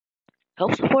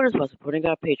Help support us by supporting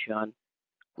our Patreon.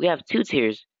 We have two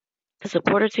tiers. The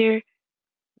supporter tier,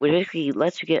 which basically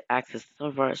lets you get access to some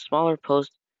of our smaller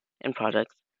posts and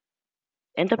projects,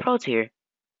 and the pro tier,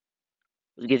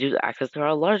 which gives you access to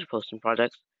our larger posts and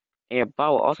projects, and your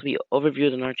bot will also be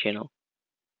overviewed on our channel.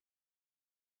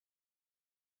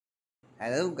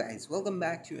 Hello guys, welcome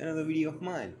back to another video of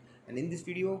mine, and in this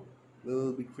video we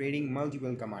will be creating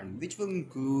multiple commands which will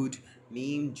include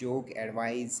meme, joke,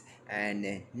 advice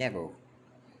and Neko.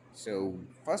 So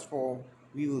first of all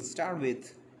we will start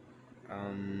with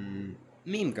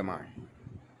meme command.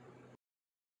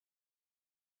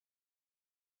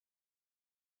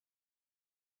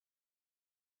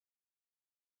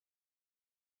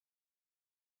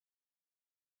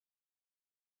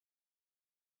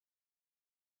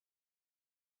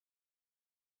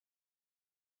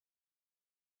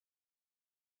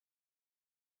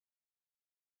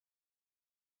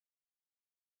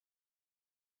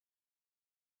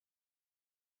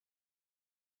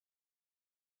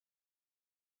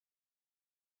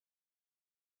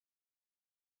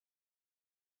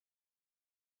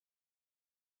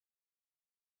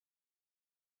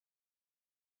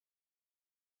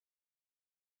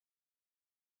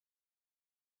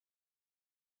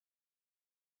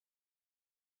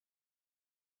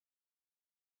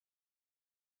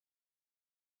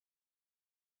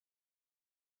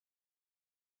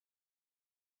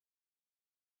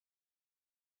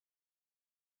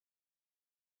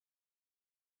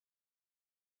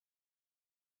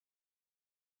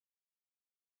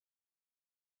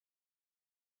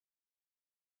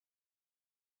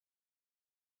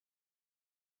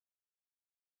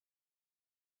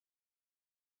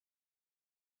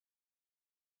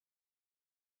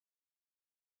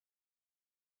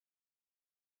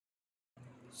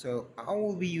 So I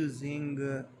will be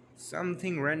using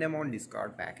something random on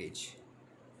Discord package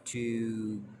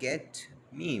to get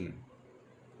meme.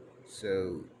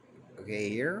 So okay,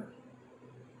 here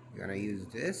we're gonna use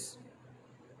this.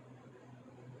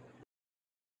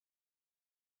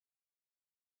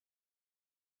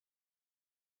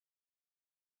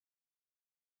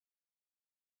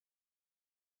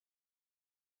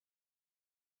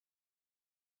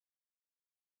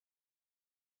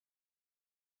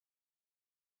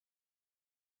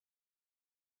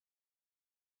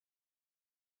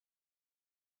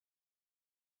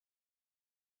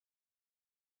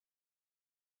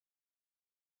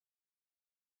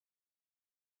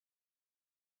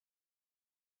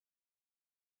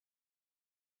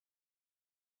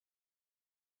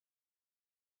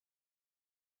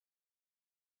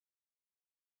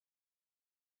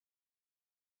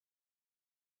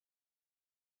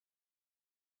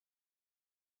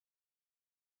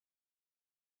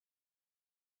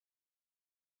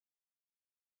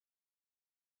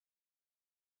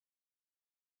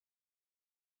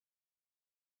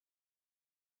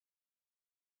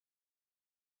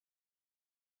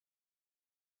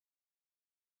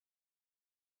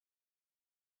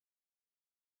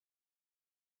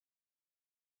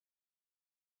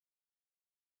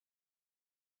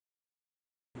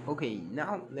 Okay,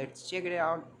 now let's check it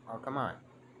out our command.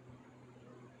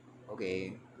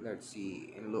 Okay, let's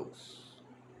see in looks.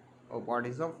 Oh, bot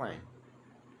is offline.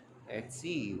 Let's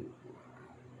see.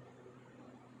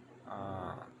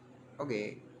 uh,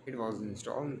 okay, it was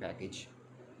installed in package.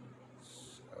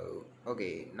 So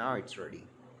okay, now it's ready.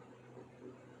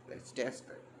 Let's test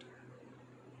it.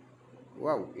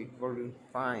 Wow, it working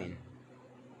fine.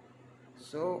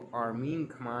 So our meme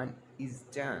command is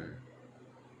done.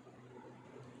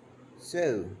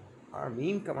 So our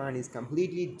meme command is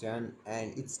completely done,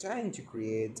 and it's time to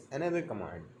create another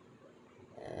command.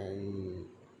 And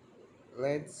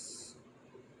let's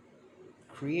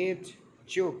create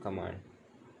joke command.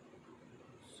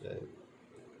 So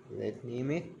let's name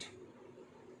it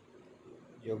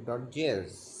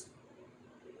joke.js.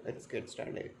 Let's get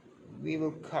started. We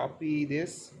will copy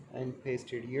this and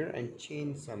paste it here and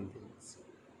change some things.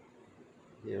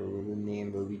 Here the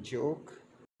name will be joke,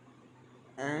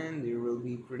 and there will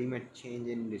be pretty much change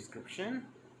in description.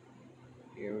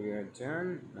 Here we are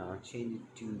done. Now change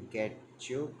it to get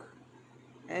joke,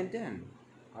 and done.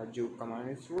 Our joke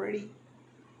command is ready.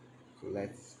 So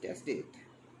let's test it.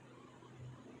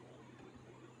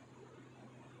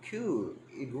 Cool,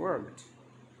 it worked.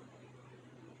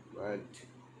 But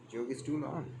joke is too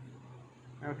long.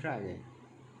 Now try again.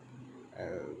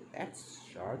 That's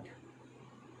short.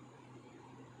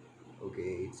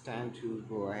 Okay, it's time to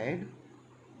go ahead.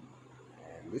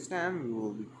 And this time we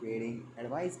will be creating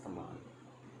advice command.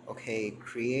 Okay,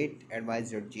 create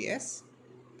advice.js,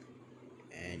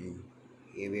 and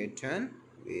here we are done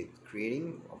with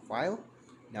creating a file.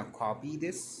 Now copy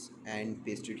this and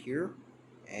paste it here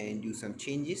and do some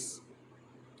changes.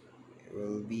 It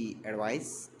will be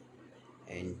advice,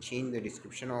 and change the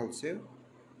description also.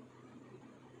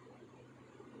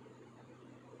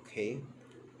 Okay,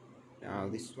 now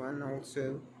this one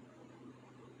also.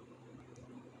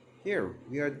 Here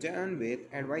we are done with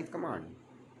advice command.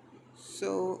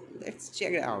 So let's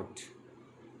check it out.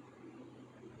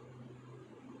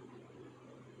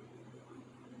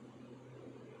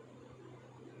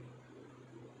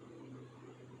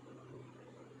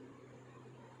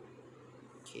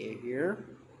 Okay, here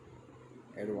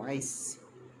advice,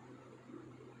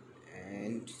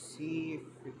 and see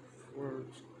if it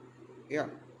works. Yeah,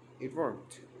 it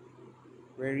worked.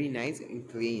 Very nice and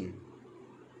clean.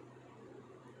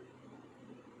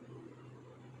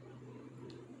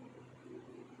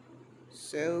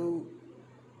 So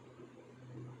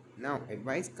now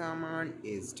advice command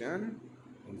is done.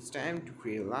 It's time to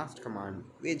create a last command,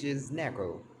 which is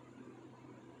Neko.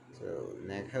 So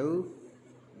Neko.js.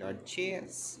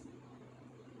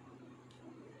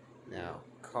 Now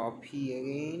copy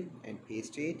again and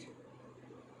paste it.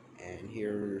 And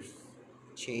here's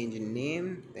change in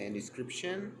name, then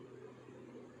description,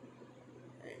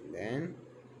 and then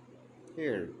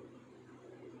here.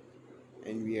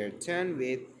 And we are done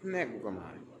with Neko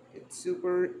command. It's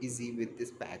super easy with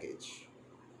this package.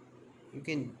 You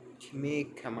can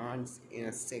make commands in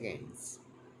a seconds.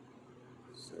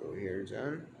 So here's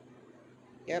done.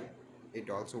 Yep, it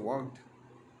also worked.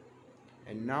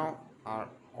 And now our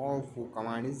all four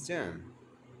command is done.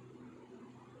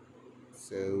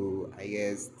 So I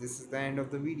guess this is the end of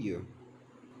the video.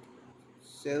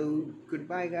 So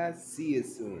goodbye guys, see you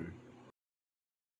soon.